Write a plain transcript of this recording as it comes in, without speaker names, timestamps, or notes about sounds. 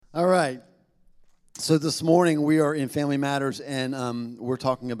So this morning we are in Family Matters, and we're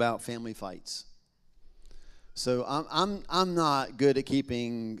talking about family fights. So I'm not good at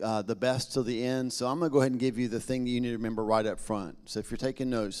keeping the best till the end. So I'm going to go ahead and give you the thing that you need to remember right up front. So if you're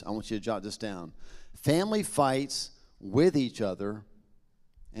taking notes, I want you to jot this down: family fights with each other,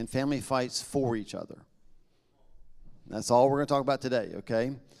 and family fights for each other. That's all we're going to talk about today.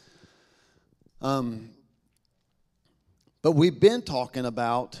 Okay. But we've been talking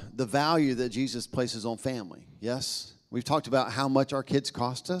about the value that Jesus places on family. Yes? We've talked about how much our kids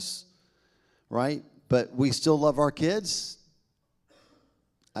cost us, right? But we still love our kids.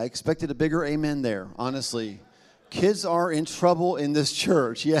 I expected a bigger amen there, honestly. Kids are in trouble in this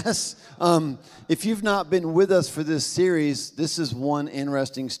church, yes? If you've not been with us for this series, this is one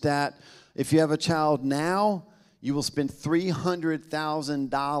interesting stat. If you have a child now, you will spend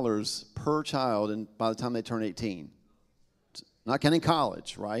 $300,000 per child by the time they turn 18. Not counting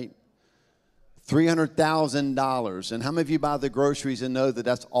college, right? $300,000. And how many of you buy the groceries and know that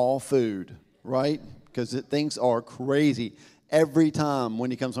that's all food, right? Because things are crazy. Every time when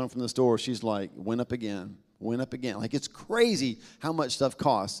he comes home from the store, she's like, went up again. Like, it's crazy how much stuff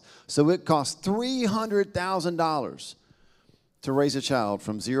costs. So it costs $300,000 to raise a child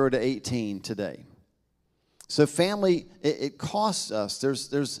from 0 to 18 today. So family, it costs us.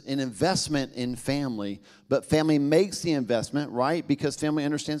 There's an investment in family, but family makes the investment, right? Because family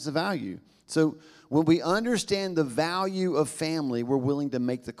understands the value. So when we understand the value of family, we're willing to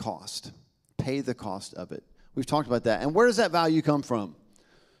make the cost, pay the cost of it. We've talked about that. And where does that value come from?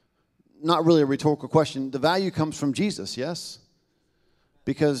 Not really a rhetorical question. The value comes from Jesus, yes?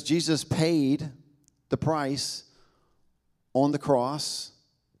 Because Jesus paid the price on the cross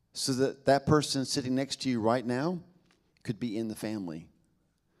so that that person sitting next to you right now could be in the family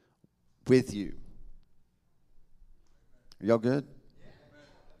with you. Are y'all good?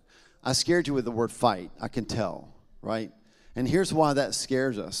 I scared you with the word fight. I can tell, right? And here's why that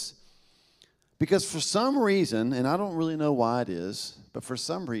scares us. Because for some reason, and I don't really know why it is, but for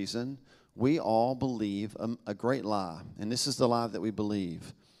some reason, we all believe a great lie. And this is the lie that we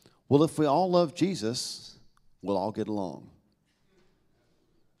believe. Well, if we all love Jesus, we'll all get along.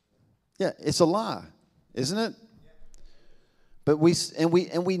 Yeah, it's a lie, isn't it? But we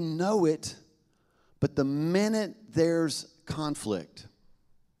know it, but the minute there's conflict,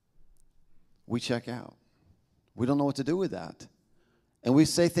 we check out. We don't know what to do with that. And we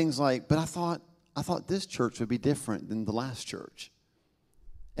say things like, but I thought this church would be different than the last church.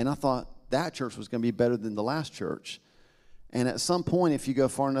 And I thought that church was going to be better than the last church. And at some point, if you go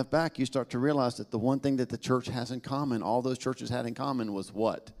far enough back, you start to realize that the one thing that the church has in common, all those churches had in common, was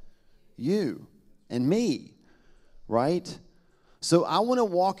what? You and me, right? So I want to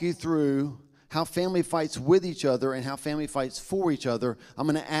walk you through how family fights with each other and how family fights for each other. I'm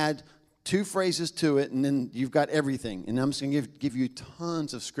going to add 2 phrases to it, and then you've got everything. And I'm just going to give you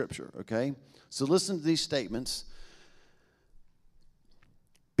tons of scripture, okay? So listen to these statements.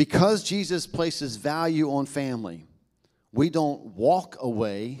 Because Jesus places value on family, we don't walk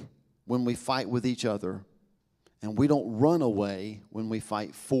away when we fight with each other. And we don't run away when we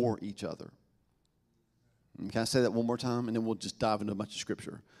fight for each other. Can I say that one more time? And then we'll just dive into a bunch of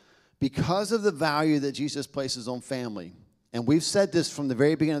scripture. Because of the value that Jesus places on family, and we've said this from the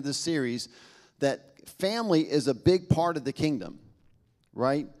very beginning of this series, that family is a big part of the kingdom,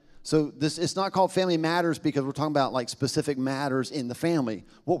 right? So it's not called Family Matters because we're talking about like specific matters in the family.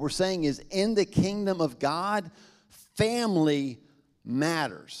 What we're saying is in the kingdom of God, family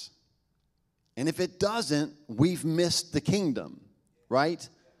matters. And if it doesn't, we've missed the kingdom, right?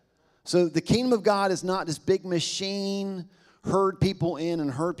 So the kingdom of God is not this big machine, herd people in and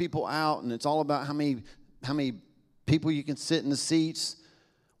herd people out, and it's all about how many people you can sit in the seats.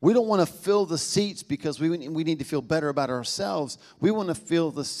 We don't want to fill the seats because we need to feel better about ourselves. We want to fill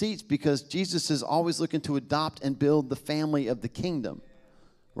the seats because Jesus is always looking to adopt and build the family of the kingdom,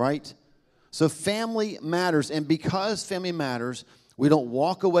 right? So family matters, and because family matters, we don't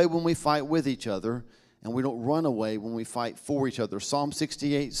walk away when we fight with each other, and we don't run away when we fight for each other. Psalm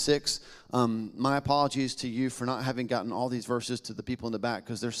 68:6. My apologies to you for not having gotten all these verses to the people in the back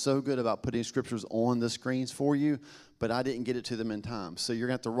because they're so good about putting scriptures on the screens for you, but I didn't get it to them in time. So you're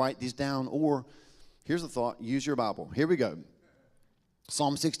going to have to write these down, or here's the thought, use your Bible. Here we go.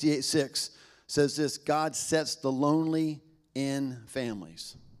 Psalm 68:6 says this: God sets the lonely in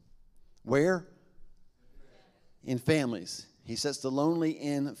families. Where? In families. He sets the lonely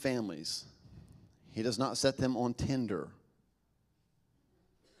in families. He does not set them on Tinder.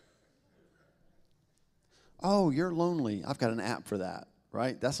 Oh, you're lonely. I've got an app for that,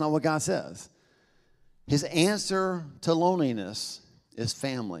 right? That's not what God says. His answer to loneliness is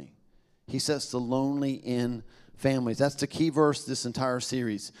family. He sets the lonely in families. That's the key verse this entire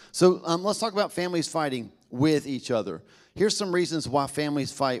series. So let's talk about families fighting with each other. Here's some reasons why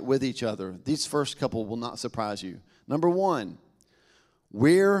families fight with each other. These first couple will not surprise you. Number one,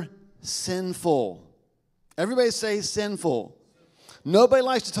 we're sinful. Everybody say sinful. Nobody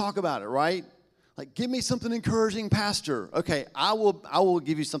likes to talk about it, right? Like, give me something encouraging, Pastor. Okay, I will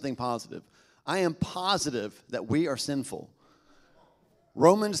give you something positive. I am positive that we are sinful.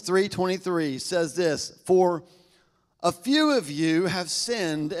 Romans 3:23 says this, for a few of you have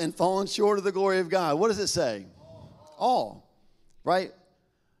sinned and fallen short of the glory of God. What does it say? All, right?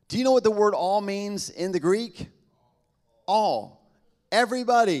 Do you know what the word all means in the Greek? All.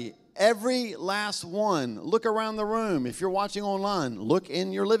 Everybody, every last one. Look around the room. If you're watching online, look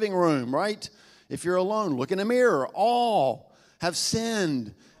in your living room, right? If you're alone, look in a mirror. All have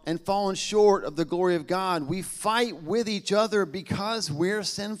sinned and fallen short of the glory of God. We fight with each other because we're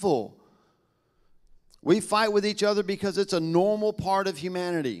sinful. We fight with each other because it's a normal part of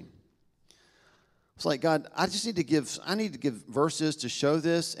humanity. It's like, God, I need to give verses to show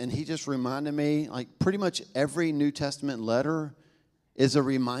this, and he just reminded me, like pretty much every New Testament letter is a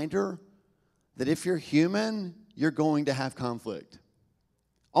reminder that if you're human, you're going to have conflict.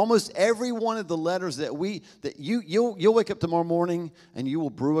 Almost every one of the letters you'll wake up tomorrow morning and you will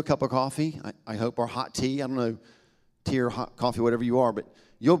brew a cup of coffee, I hope, or hot tea. I don't know, tea or hot coffee, whatever you are, but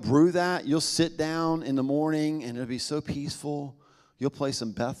you'll brew that. You'll sit down in the morning and it'll be so peaceful. You'll play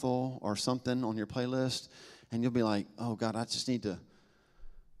some Bethel or something on your playlist and you'll be like, oh God, I just need to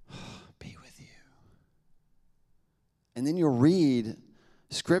be with you. And then you'll read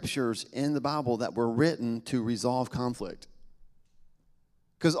scriptures in the Bible that were written to resolve conflict.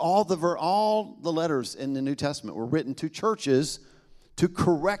 Because all the letters in the New Testament were written to churches to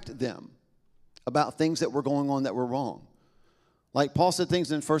correct them about things that were going on that were wrong. Like Paul said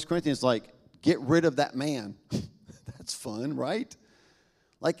things in 1 Corinthians like, get rid of that man. That's fun, right?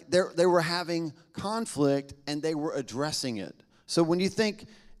 Like they were having conflict and they were addressing it. So when you think,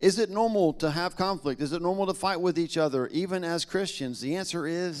 is it normal to have conflict? Is it normal to fight with each other, even as Christians? The answer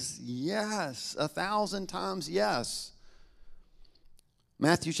is yes, 1,000 times yes.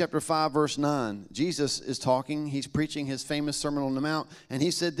 Matthew chapter 5, verse 9. Jesus is talking. He's preaching his famous Sermon on the Mount. And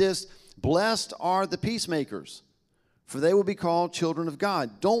he said this, blessed are the peacemakers, for they will be called children of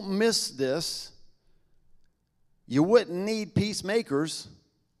God. Don't miss this. You wouldn't need peacemakers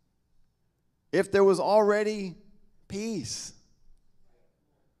if there was already peace.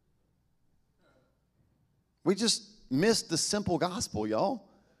 We just missed the simple gospel, y'all.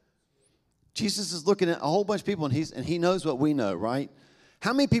 Jesus is looking at a whole bunch of people, and he knows what we know, right?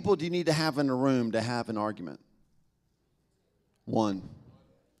 How many people do you need to have in a room to have an argument? One.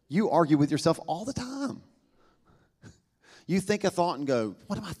 You argue with yourself all the time. You think a thought and go,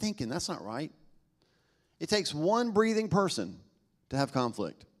 what am I thinking? That's not right. It takes one breathing person to have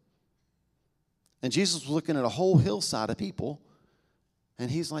conflict. And Jesus was looking at a whole hillside of people, and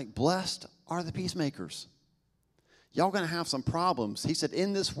he's like, blessed are the peacemakers. Y'all going to have some problems. He said,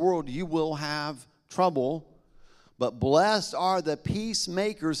 in this world you will have trouble, but blessed are the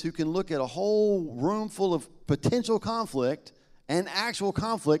peacemakers who can look at a whole room full of potential conflict and actual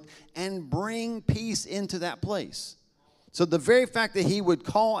conflict and bring peace into that place. So the very fact that he would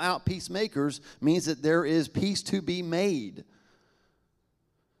call out peacemakers means that there is peace to be made.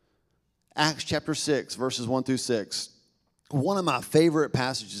 Acts chapter 6, verses 1 through 6. One of my favorite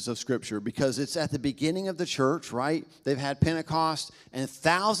passages of Scripture because it's at the beginning of the church, right? They've had Pentecost, and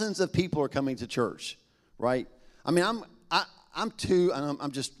thousands of people are coming to church, right? I mean,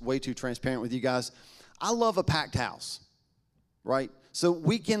 I'm just way too transparent with you guys. I love a packed house, right? So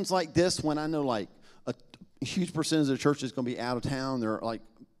weekends like this, when I know like a huge percentage of the church is going to be out of town, they're like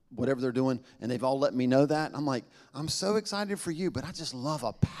whatever they're doing, and they've all let me know that. I'm like, I'm so excited for you, but I just love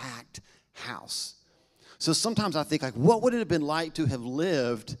a packed house. So sometimes I think like, what would it have been like to have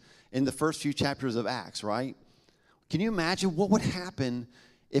lived in the first few chapters of Acts, right? Can you imagine what would happen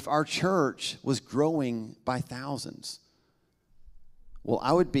if our church was growing by thousands? Well,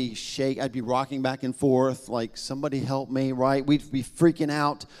 I would be I'd be rocking back and forth like, somebody help me, right? We'd be freaking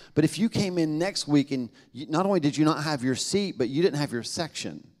out. But if you came in next week and not only did you not have your seat, but you didn't have your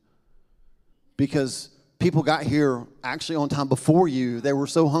section because people got here actually on time before you. They were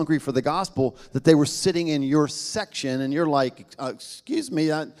so hungry for the gospel that they were sitting in your section, and you're like, excuse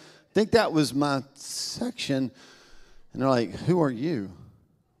me, I think that was my section. And they're like, who are you?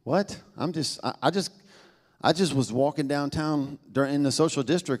 What? I just was walking downtown in the social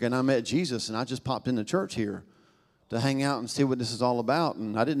district, and I met Jesus, and I just popped into church here to hang out and see what this is all about.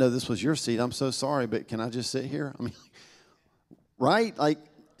 And I didn't know this was your seat. I'm so sorry, but can I just sit here? I mean, right? Like,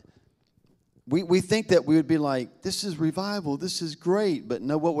 we think that we would be like, this is revival, this is great. But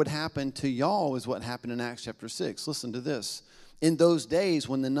no, what would happen to y'all is what happened in Acts chapter 6. Listen to this. In those days,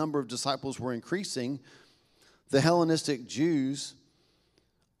 when the number of disciples were increasing, the Hellenistic Jews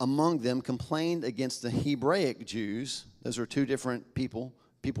among them complained against the Hebraic Jews. Those are two different people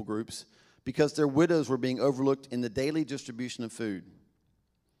groups, because their widows were being overlooked in the daily distribution of food.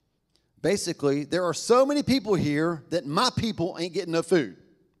 Basically, there are so many people here that my people ain't getting no food.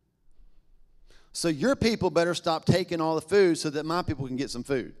 So your people better stop taking all the food so that my people can get some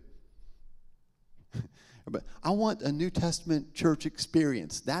food. But I want a New Testament church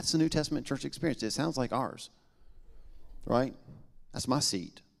experience. That's the New Testament church experience. It sounds like ours, right? That's my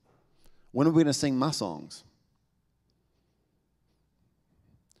seat. When are we going to sing my songs?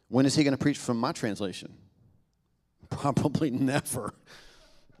 When is he going to preach from my translation? Probably never.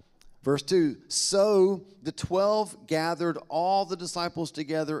 Verse 2, so the 12 gathered all the disciples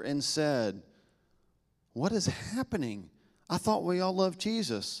together and said, what is happening? I thought we all loved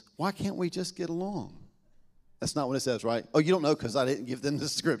Jesus. Why can't we just get along? That's not what it says, right? Oh, you don't know because I didn't give them the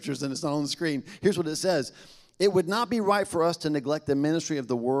scriptures and it's not on the screen. Here's what it says. It would not be right for us to neglect the ministry of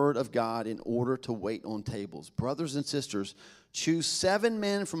the word of God in order to wait on tables. Brothers and sisters, choose 7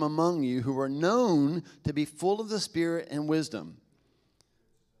 men from among you who are known to be full of the Spirit and wisdom.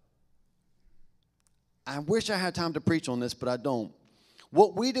 I wish I had time to preach on this, but I don't.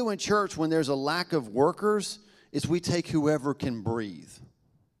 What we do in church when there's a lack of workers is we take whoever can breathe.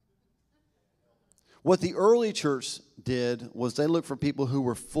 What the early church did was they looked for people who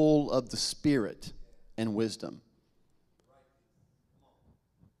were full of the Spirit and wisdom.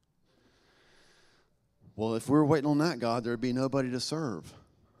 Well, if we were waiting on that, God, there'd be nobody to serve.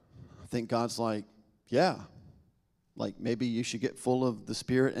 I think God's like, yeah, like maybe you should get full of the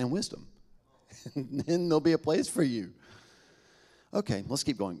Spirit and wisdom. And then there'll be a place for you. Okay, let's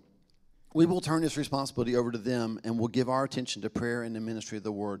keep going. We will turn this responsibility over to them, and we'll give our attention to prayer and the ministry of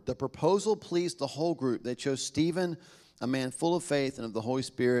the word. The proposal pleased the whole group. They chose Stephen, a man full of faith and of the Holy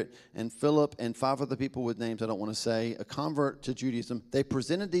Spirit, and Philip and 5 other people with names I don't want to say, a convert to Judaism. They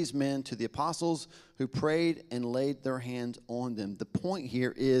presented these men to the apostles who prayed and laid their hands on them. The point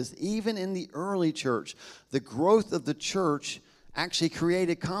here is, even in the early church, the growth of the church actually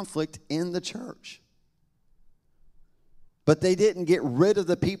created conflict in the church. But they didn't get rid of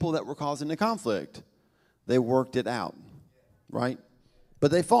the people that were causing the conflict. They worked it out, right?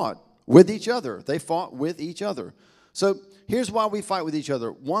 But they fought with each other. They fought with each other. So here's why we fight with each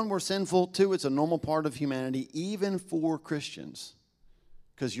other. 1, we're sinful. 2, it's a normal part of humanity, even for Christians,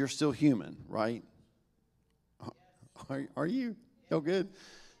 because you're still human, right? Are you? Y'all good?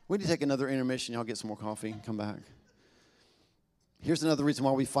 We need to take another intermission. Y'all get some more coffee and come back. Here's another reason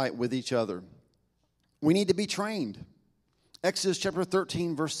why we fight with each other. We need to be trained. Exodus chapter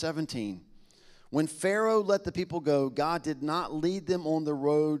 13, verse 17. When Pharaoh let the people go, God did not lead them on the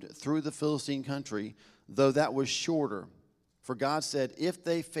road through the Philistine country, though that was shorter. For God said, if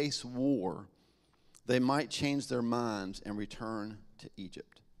they face war, they might change their minds and return to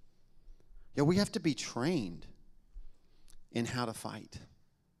Egypt. Yeah, we have to be trained in how to fight.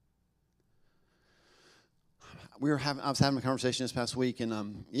 I was having a conversation this past week,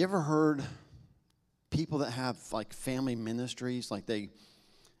 and you ever heard people that have like family ministries,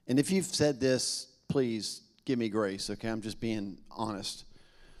 and if you've said this, please give me grace, okay? I'm just being honest.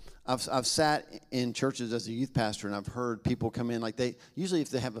 I've sat in churches as a youth pastor, and I've heard people come in, like usually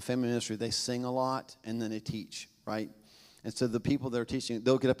if they have a family ministry, they sing a lot, and then they teach, right? And so the people that are teaching,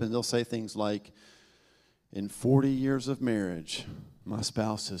 they'll get up and they'll say things like, in 40 years of marriage, my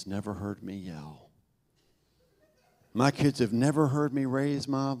spouse has never heard me yell. My kids have never heard me raise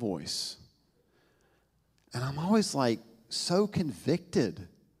my voice. And I'm always like so convicted.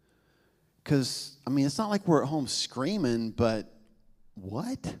 Because, I mean, it's not like we're at home screaming, but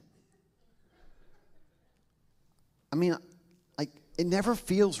what? I mean, like, it never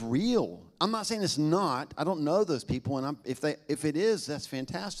feels real. I'm not saying it's not. I don't know those people, and if it is, that's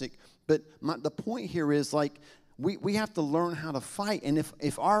fantastic. But the point here is, like, we have to learn how to fight. And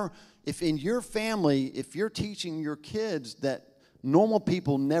if in your family, if you're teaching your kids that normal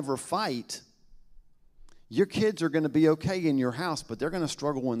people never fight, your kids are going to be okay in your house, but they're going to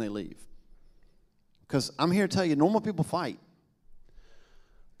struggle when they leave. Because I'm here to tell you, normal people fight.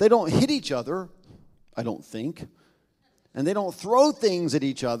 They don't hit each other, I don't think. And they don't throw things at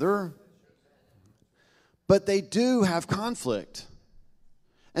each other. But they do have conflict.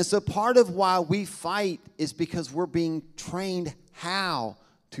 And so part of why we fight is because we're being trained how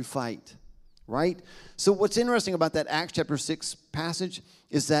to fight, right? So what's interesting about that Acts chapter 6 passage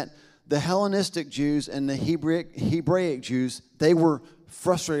is that the Hellenistic Jews and the Hebraic Jews, they were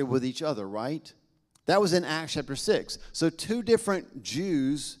frustrated with each other, right? That was in Acts chapter 6. So two different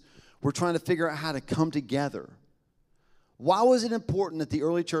Jews were trying to figure out how to come together. Why was it important that the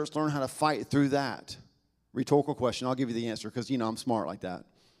early church learn how to fight through that? Rhetorical question. I'll give you the answer because, I'm smart like that.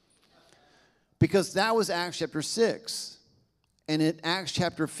 Because that was Acts chapter 6. And in Acts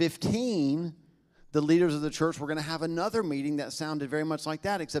chapter 15, the leaders of the church were going to have another meeting that sounded very much like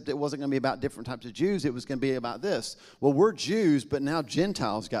that, except it wasn't going to be about different types of Jews. It was going to be about this. Well, we're Jews, but now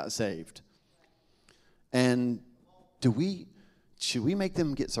Gentiles got saved. And should we make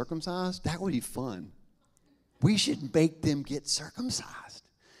them get circumcised? That would be fun. We should make them get circumcised.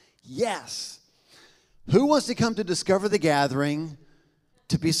 Yes. Who wants to come to Discover the Gathering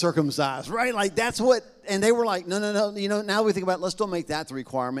to be circumcised, right? Like that's what, and they were like, no. Now we think about, let's don't make that the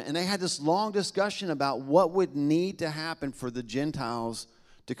requirement. And they had this long discussion about what would need to happen for the Gentiles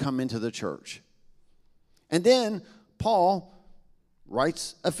to come into the church. And then Paul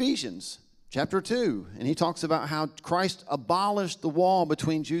writes Ephesians chapter 2, and he talks about how Christ abolished the wall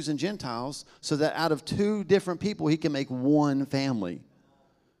between Jews and Gentiles so that out of two different people, he can make one family.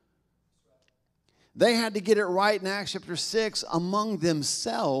 They had to get it right in Acts chapter 6 among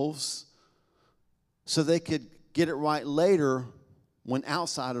themselves so they could get it right later when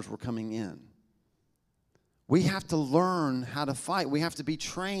outsiders were coming in. We have to learn how to fight. We have to be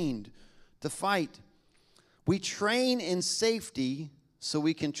trained to fight. We train in safety so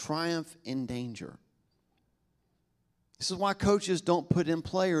we can triumph in danger. This is why coaches don't put in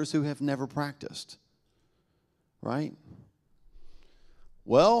players who have never practiced, right?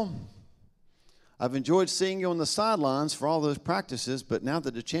 Well, I've enjoyed seeing you on the sidelines for all those practices, but now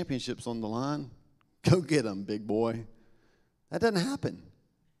that the championship's on the line, go get them, big boy. That doesn't happen.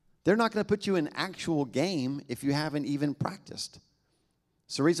 They're not going to put you in actual game if you haven't even practiced.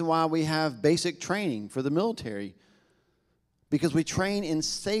 It's the reason why we have basic training for the military, because we train in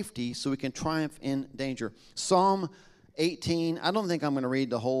safety so we can triumph in danger. Psalm 18, I don't think I'm going to read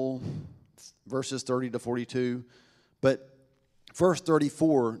the whole verses 30 to 42, but verse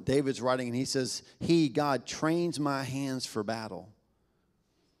 34, David's writing, and he says, God, trains my hands for battle.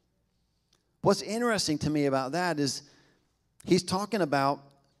 What's interesting to me about that is he's talking about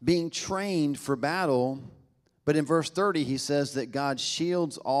being trained for battle, but in verse 30, he says that God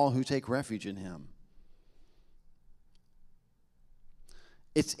shields all who take refuge in him.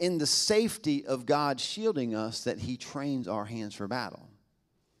 It's in the safety of God shielding us that he trains our hands for battle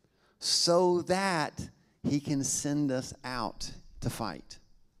so that he can send us out to fight.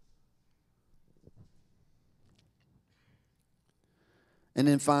 And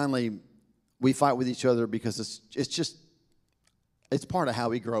then finally, we fight with each other because it's part of how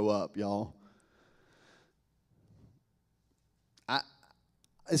we grow up, y'all.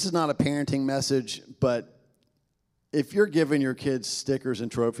 This is not a parenting message, but if you're giving your kids stickers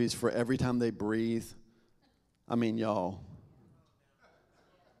and trophies for every time they breathe, I mean, y'all,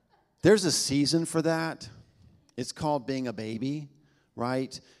 there's a season for that. It's called being a baby,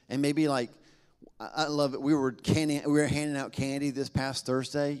 right? And maybe like, I love it. We were handing out candy this past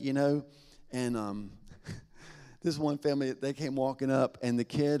Thursday, and this one family, they came walking up, and the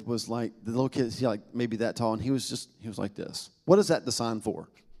kid was like, the little kid, like maybe that tall, and he was like this. What is that the sign for?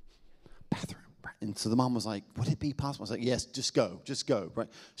 Bathroom. And so the mom was like, would it be possible? I was like, yes, just go, right?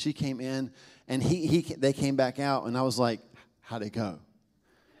 She came in, and they came back out, and I was like, how'd it go,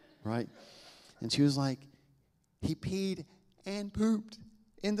 right? And she was like, he peed and pooped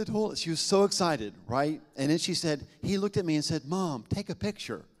in the toilet. She was so excited, right? And then she said, he looked at me and said, Mom, take a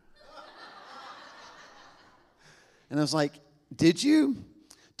picture. And I was like, did you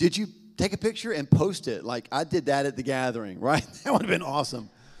take a picture and post it? Like I did that at the gathering, right? That would have been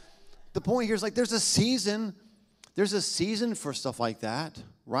awesome. The point here is like there's a season for stuff like that,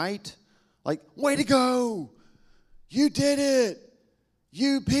 right? Like, way to go. You did it.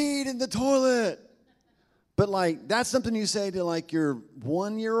 You peed in the toilet. But like that's something you say to like your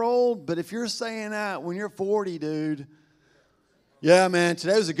 1-year-old, but if you're saying that when you're 40, dude, yeah, man,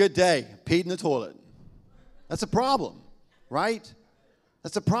 today was a good day. Peed in the toilet. That's a problem, right?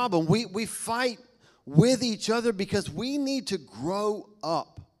 That's a problem. We fight with each other because we need to grow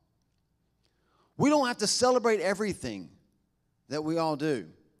up. We don't have to celebrate everything that we all do.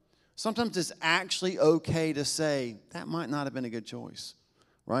 Sometimes it's actually okay to say, that might not have been a good choice,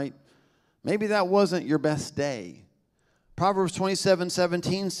 right? Maybe that wasn't your best day. Proverbs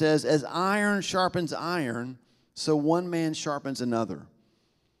 27:17 says, as iron sharpens iron, so one man sharpens another.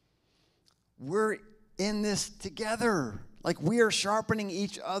 We're in this together. Like we are sharpening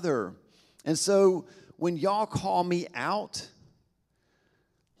each other. And so when y'all call me out,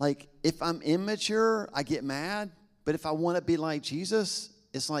 like if I'm immature, I get mad. But if I want to be like Jesus,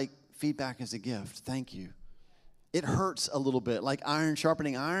 it's like feedback is a gift. Thank you. It hurts a little bit, like iron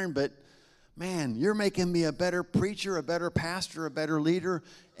sharpening iron, but man, you're making me a better preacher, a better pastor, a better leader,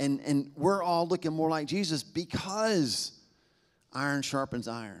 and we're all looking more like Jesus because iron sharpens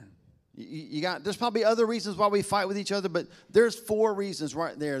iron. There's probably other reasons why we fight with each other, but there's 4 reasons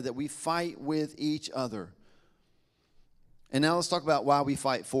right there that we fight with each other. And now let's talk about why we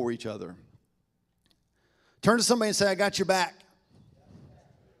fight for each other. Turn to somebody and say, I got your back.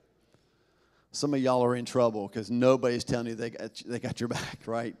 Some of y'all are in trouble because nobody's telling you they got your back,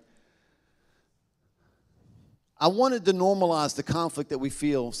 right? I wanted to normalize the conflict that we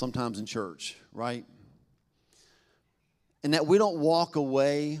feel sometimes in church, right? And that we don't walk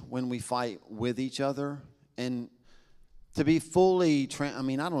away when we fight with each other. And to be fully,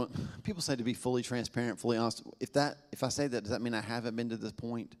 people say to be fully transparent, fully honest. If I say that, does that mean I haven't been to this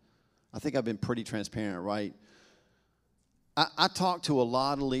point? I think I've been pretty transparent, right? I talk to a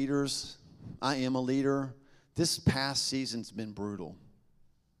lot of leaders. I am a leader. This past season's been brutal,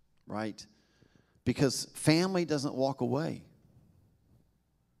 right? Because family doesn't walk away.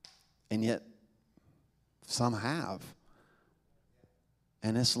 And yet, some have.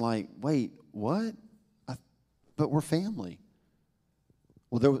 And it's like, wait, what? But we're family.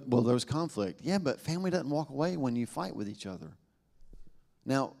 Well, there's conflict. Yeah, but family doesn't walk away when you fight with each other.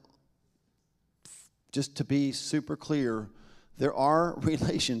 Now, just to be super clear, there are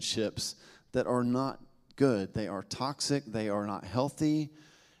relationships that are not good. They are toxic. They are not healthy.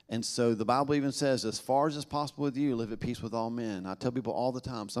 And so the Bible even says, as far as is possible with you, live at peace with all men. I tell people all the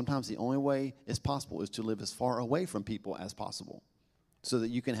time, sometimes the only way it's possible is to live as far away from people as possible so that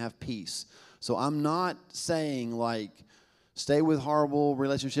you can have peace. So I'm not saying, like, stay with horrible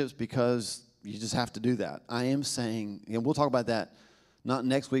relationships because you just have to do that. I am saying, and we'll talk about that not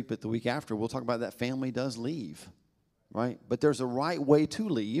next week, but the week after. We'll talk about that family does leave, right? But there's a right way to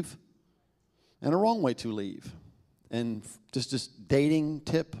leave and a wrong way to leave. And just dating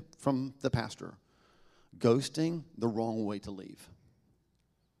tip from the pastor. Ghosting, the wrong way to leave.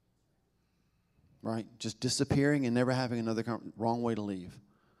 Right? Just disappearing and never having another wrong way to leave.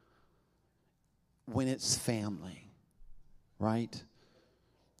 When it's family. Right?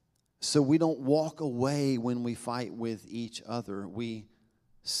 So we don't walk away when we fight with each other. We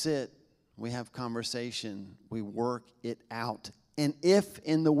sit, we have conversation, we work it out. And if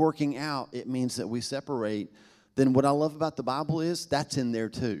in the working out it means that we separate, then what I love about the Bible is that's in there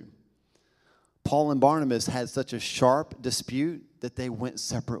too. Paul and Barnabas had such a sharp dispute that they went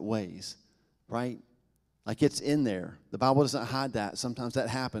separate ways, right? Like it's in there. The Bible doesn't hide that. Sometimes that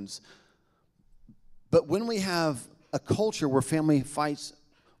happens. But when we have a culture where family fights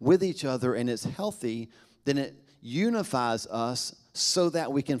with each other and it's healthy, then it unifies us so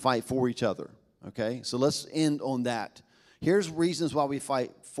that we can fight for each other, okay? So let's end on that. Here's reasons why we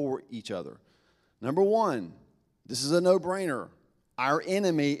fight for each other. Number 1, this is a no-brainer. Our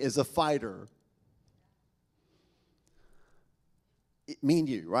enemy is a fighter. Me and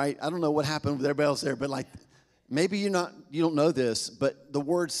you, right? I don't know what happened with everybody else there, but like maybe you don't know this, but the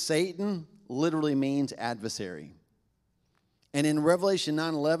word Satan literally means adversary. And in Revelation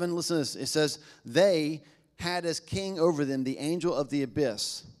 9:11, listen to this. It says, they had as king over them the angel of the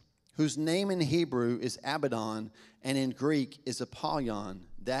abyss, whose name in Hebrew is Abaddon, and in Greek is Apollyon.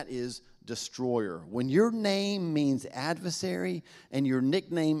 That is destroyer. When your name means adversary and your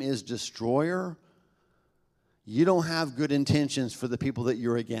nickname is destroyer, you don't have good intentions for the people that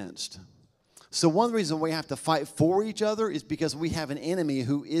you're against. So one of the reasons we have to fight for each other is because we have an enemy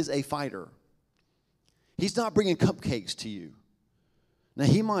who is a fighter. He's not bringing cupcakes to you. Now,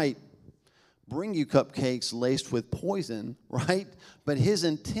 he might bring you cupcakes laced with poison, right? But his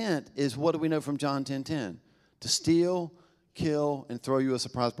intent is, what do we know from John 10:10? To steal, kill, and throw you a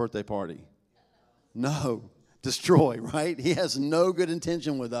surprise birthday party. No, destroy, right? He has no good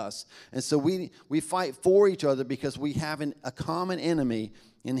intention with us. And so we fight for each other because we have a common enemy,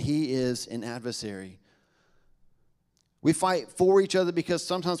 and he is an adversary. We fight for each other because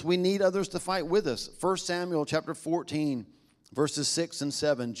sometimes we need others to fight with us. 1 Samuel chapter 14, verses 6 and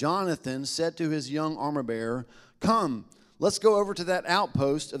 7. Jonathan said to his young armor-bearer, come, let's go over to that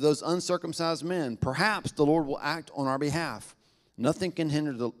outpost of those uncircumcised men. Perhaps the Lord will act on our behalf. Nothing can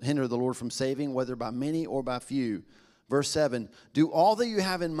hinder the Lord from saving, whether by many or by few. Verse 7, do all that you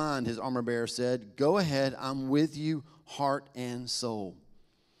have in mind, his armor-bearer said. Go ahead, I'm with you, heart and soul.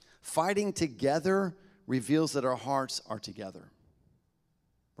 Fighting together reveals that our hearts are together.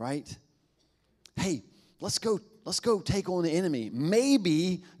 Right? Hey, let's go take on the enemy.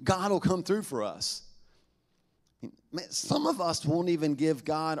 Maybe God will come through for us. Some of us won't even give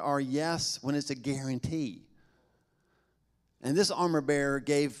God our yes when it's a guarantee. And this armor bearer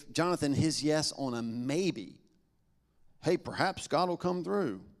gave Jonathan his yes on a maybe. Hey, perhaps God will come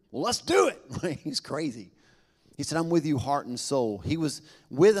through. Well, let's do it. He's crazy. He said, I'm with you heart and soul. He was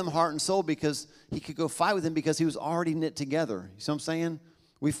with him heart and soul because he could go fight with him because he was already knit together. You see what I'm saying?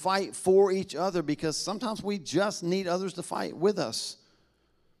 We fight for each other because sometimes we just need others to fight with us.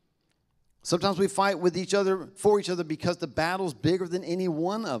 Sometimes we fight with each other, for each other, because the battle's bigger than any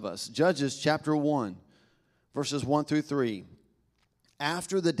one of us. Judges chapter 1, verses 1 through 3.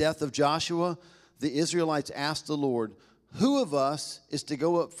 After the death of Joshua, the Israelites asked the Lord, who of us is to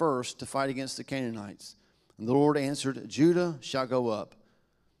go up first to fight against the Canaanites? And the Lord answered, Judah shall go up.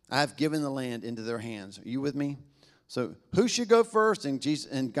 I have given the land into their hands. Are you with me? So who should go first?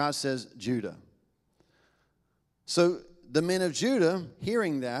 And God says, Judah. So the men of Judah,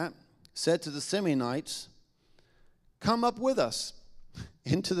 hearing that, said to the Simeonites, come up with us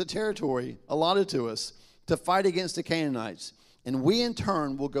into the territory allotted to us to fight against the Canaanites, and we in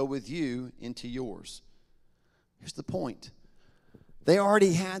turn will go with you into yours. Here's the point. They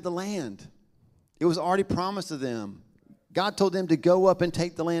already had the land. It was already promised to them. God told them to go up and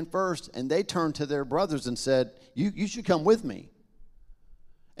take the land first, and they turned to their brothers and said, you should come with me.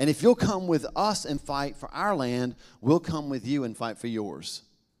 And if you'll come with us and fight for our land, we'll come with you and fight for yours.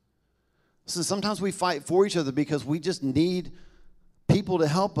 So sometimes we fight for each other because we just need people to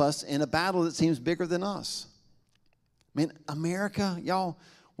help us in a battle that seems bigger than us. I mean, America, y'all,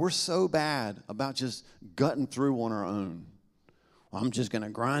 we're so bad about just gutting through on our own. Well, I'm just going to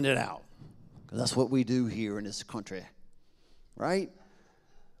grind it out because that's what we do here in this country, right?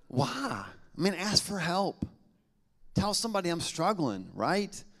 Why? I mean, ask for help. Tell somebody I'm struggling,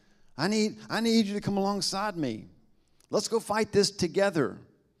 right? I need you to come alongside me. Let's go fight this together.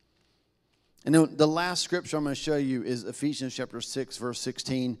 And then the last scripture I'm going to show you is Ephesians chapter 6, verse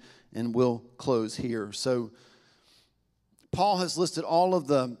 16, and we'll close here. So Paul has listed all of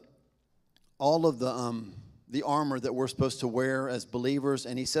the armor that we're supposed to wear as believers,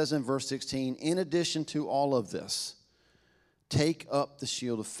 and he says in verse 16, in addition to all of this, take up the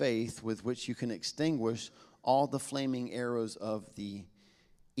shield of faith with which you can extinguish all the flaming arrows of the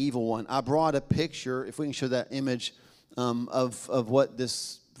evil one. I brought a picture, if we can show that image, of what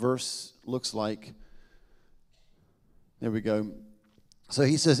this verse looks like. There we go. So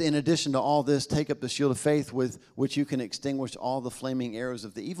he says, in addition to all this, take up the shield of faith with which you can extinguish all the flaming arrows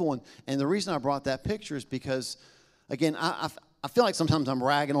of the evil one. And the reason I brought that picture is because, again, I feel like sometimes I'm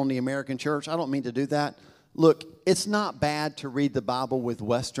ragging on the American church. I don't mean to do that. Look, it's not bad to read the Bible with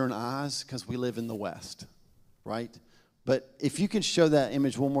Western eyes because we live in the West, right? But if you can show that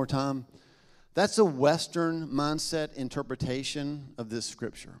image one more time, that's a Western mindset interpretation of this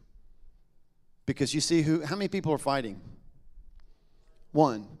scripture. Because you see how many people are fighting?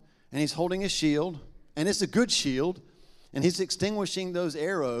 One. And he's holding a shield, and it's a good shield, and he's extinguishing those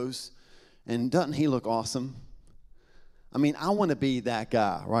arrows, and doesn't he look awesome? I mean, I want to be that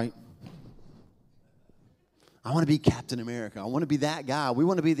guy, right? I want to be Captain America. I want to be that guy. We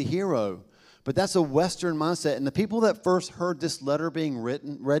want to be the hero. But that's a Western mindset, and the people that first heard this letter being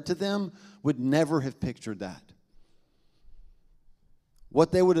read to them would never have pictured that.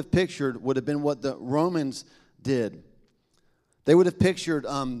 What they would have pictured would have been what the Romans did. They would have pictured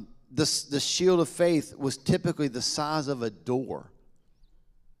the shield of faith was typically the size of a door.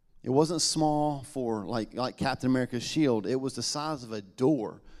 It wasn't small for like Captain America's shield. It was the size of a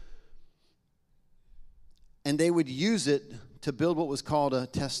door. And they would use it to build what was called a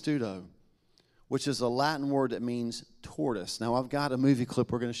testudo, which is a Latin word that means tortoise. Now, I've got a movie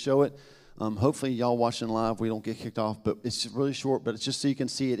clip. We're going to show it. Hopefully, y'all watching live, we don't get kicked off. But it's really short, but it's just so you can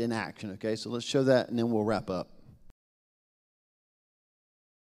see it in action, okay? So let's show that, and then we'll wrap up.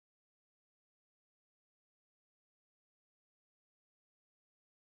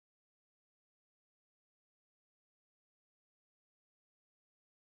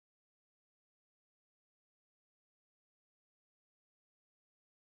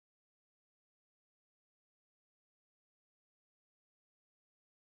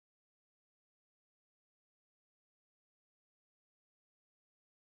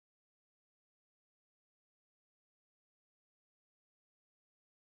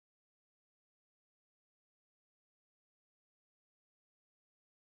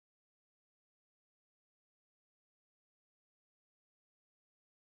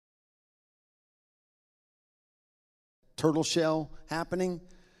 Turtle shell happening.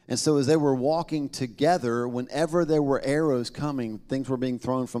 And so as they were walking together, whenever there were arrows coming, things were being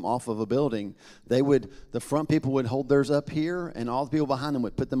thrown from off of a building, the front people would hold theirs up here, and all the people behind them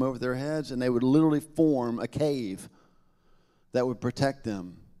would put them over their heads, and they would literally form a cave that would protect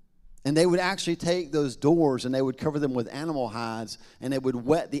them. And they would actually take those doors and they would cover them with animal hides, and they would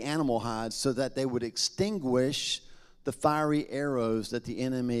wet the animal hides so that they would extinguish the fiery arrows that the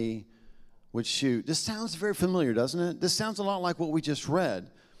enemy would shoot. This sounds very familiar, doesn't it? This sounds a lot like what we just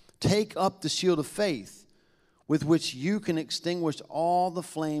read. Take up the shield of faith with which you can extinguish all the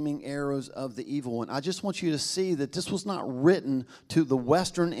flaming arrows of the evil one. I just want you to see that this was not written to the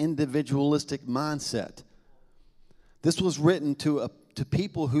Western individualistic mindset. This was written to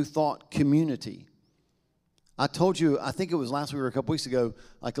people who thought community. I told you, I think it was last week or a couple weeks ago,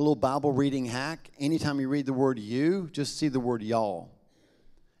 like a little Bible reading hack. Anytime you read the word you, just see the word y'all.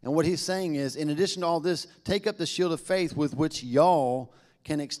 And what he's saying is, in addition to all this, take up the shield of faith with which y'all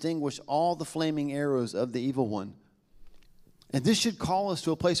can extinguish all the flaming arrows of the evil one. And this should call us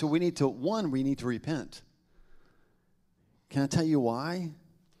to a place where we need to repent. Can I tell you why?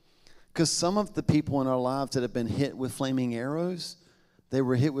 Because some of the people in our lives that have been hit with flaming arrows, they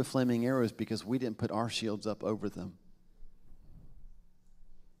were hit with flaming arrows because we didn't put our shields up over them.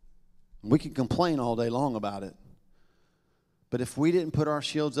 We can complain all day long about it. But if we didn't put our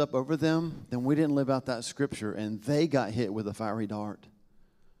shields up over them, then we didn't live out that scripture, and they got hit with a fiery dart.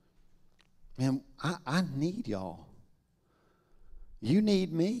 Man, I need y'all. You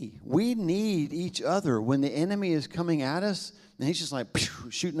need me. We need each other. When the enemy is coming at us, and he's just like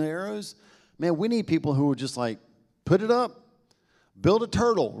shooting arrows, man, we need people who are just like, put it up, build a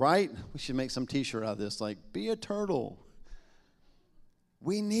turtle, right? We should make some t-shirt out of this, like, be a turtle.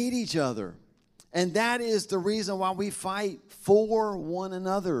 We need each other. And that is the reason why we fight for one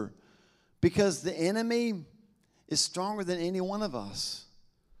another. Because the enemy is stronger than any one of us.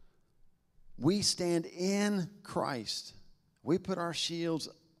 We stand in Christ. We put our shields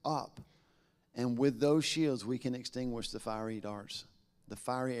up. And with those shields, we can extinguish the fiery darts, the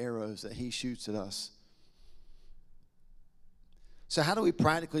fiery arrows that he shoots at us. So how do we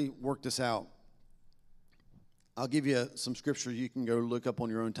practically work this out? I'll give you some scripture you can go look up on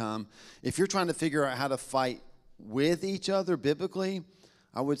your own time. If you're trying to figure out how to fight with each other biblically,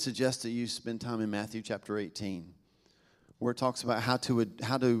 I would suggest that you spend time in Matthew chapter 18, where it talks about how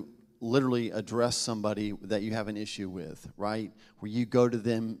to literally address somebody that you have an issue with, right? Where you go to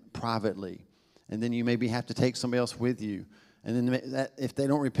them privately, and then you maybe have to take somebody else with you. And then if they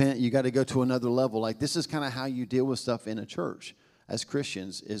don't repent, you got to go to another level. Like, this is kind of how you deal with stuff in a church as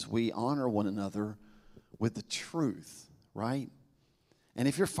Christians, is we honor one another with the truth, right? And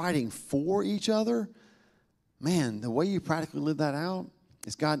if you're fighting for each other, man, the way you practically live that out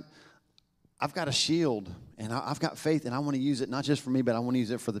is, God, I've got a shield, and I've got faith, and I want to use it not just for me, but I want to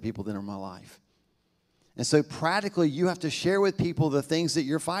use it for the people that are in my life. And so practically, you have to share with people the things that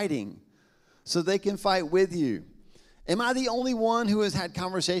you're fighting so they can fight with you. Am I the only one who has had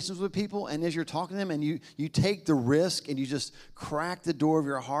conversations with people, and as you're talking to them, and you take the risk and you just crack the door of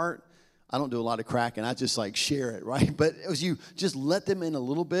your heart? I don't do a lot of cracking. I just like share it, right? But it was you just let them in a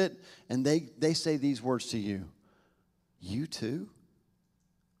little bit, and they say these words to you. You too?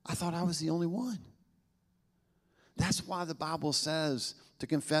 I thought I was the only one. That's why the Bible says to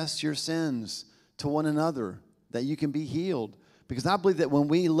confess your sins to one another, that you can be healed. Because I believe that when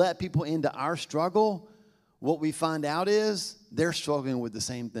we let people into our struggle, what we find out is they're struggling with the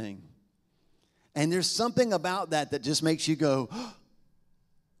same thing. And there's something about that that just makes you go, oh,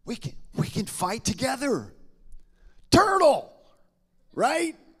 we can fight together. Turtle,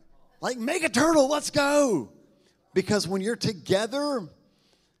 right? Like, make a turtle, let's go. Because when you're together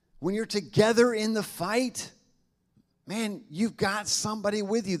in the fight, man, you've got somebody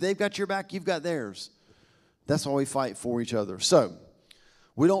with you. They've got your back, you've got theirs. That's why we fight for each other. So,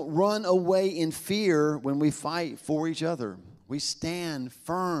 we don't run away in fear when we fight for each other. We stand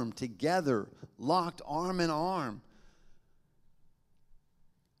firm together, locked arm in arm,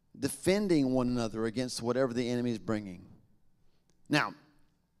 defending one another against whatever the enemy is bringing. Now,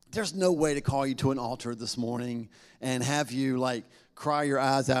 there's no way to call you to an altar this morning and have you like cry your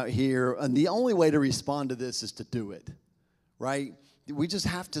eyes out here. And the only way to respond to this is to do it, right? We just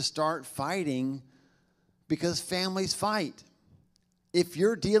have to start fighting because families fight. If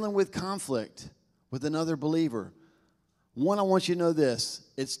you're dealing with conflict with another believer, one, I want you to know this,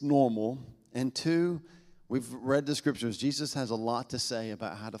 it's normal. And two, we've read the scriptures. Jesus has a lot to say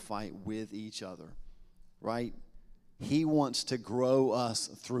about how to fight with each other, right? He wants to grow us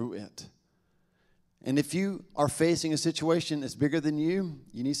through it. And if you are facing a situation that's bigger than you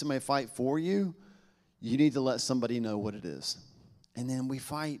need somebody to fight for you, you need to let somebody know what it is. And then we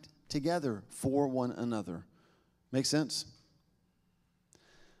fight together for one another. Make sense?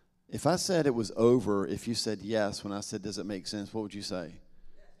 If I said it was over, if you said yes when I said, does it make sense, what would you say?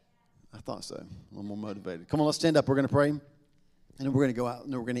 I thought so. A little more motivated. Come on, let's stand up. We're going to pray. And then we're going to go out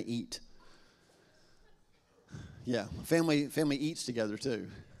and we're going to eat. Yeah, family eats together too.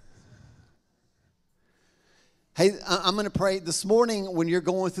 Hey, I'm going to pray this morning when you're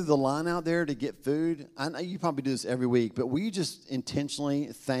going through the line out there to get food. I know you probably do this every week, but will you just intentionally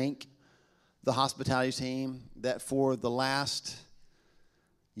thank the hospitality team that for the last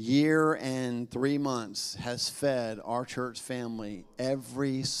year and 3 months has fed our church family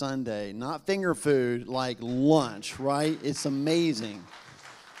every Sunday. Not finger food, like lunch, right? It's amazing.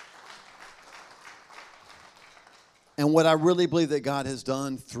 And what I really believe that God has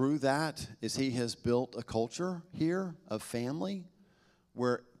done through that is he has built a culture here of family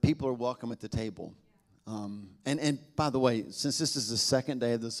where people are welcome at the table. And by the way, since this is the second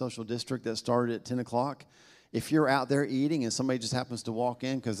day of the social district that started at 10 o'clock, if you're out there eating and somebody just happens to walk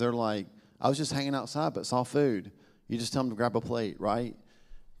in because they're like, I was just hanging outside but saw food, you just tell them to grab a plate, right?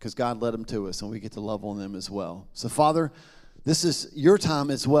 Because God led them to us and we get to love on them as well. So, Father, this is your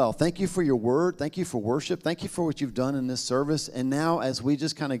time as well. Thank you for your word. Thank you for worship. Thank you for what you've done in this service. And now as we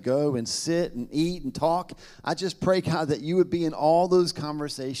just kind of go and sit and eat and talk, I just pray, God, that you would be in all those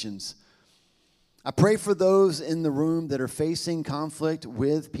conversations. I pray for those in the room that are facing conflict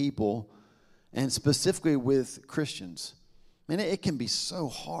with people and specifically with Christians. Man, it can be so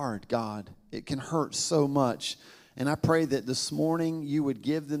hard, God. It can hurt so much. And I pray that this morning you would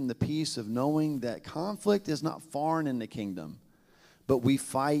give them the peace of knowing that conflict is not foreign in the kingdom, but we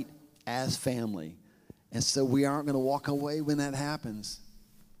fight as family. And so we aren't going to walk away when that happens.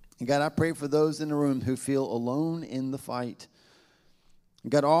 And God, I pray for those in the room who feel alone in the fight.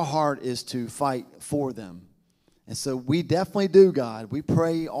 God, our heart is to fight for them. And so we definitely do, God. We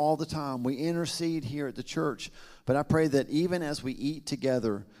pray all the time. We intercede here at the church. But I pray that even as we eat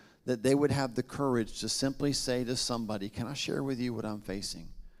together, that they would have the courage to simply say to somebody, can I share with you what I'm facing?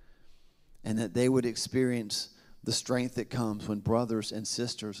 And that they would experience the strength that comes when brothers and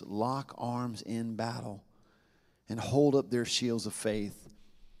sisters lock arms in battle and hold up their shields of faith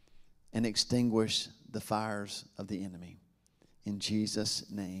and extinguish the fires of the enemy. In Jesus'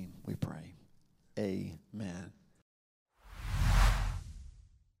 name we pray. Amen.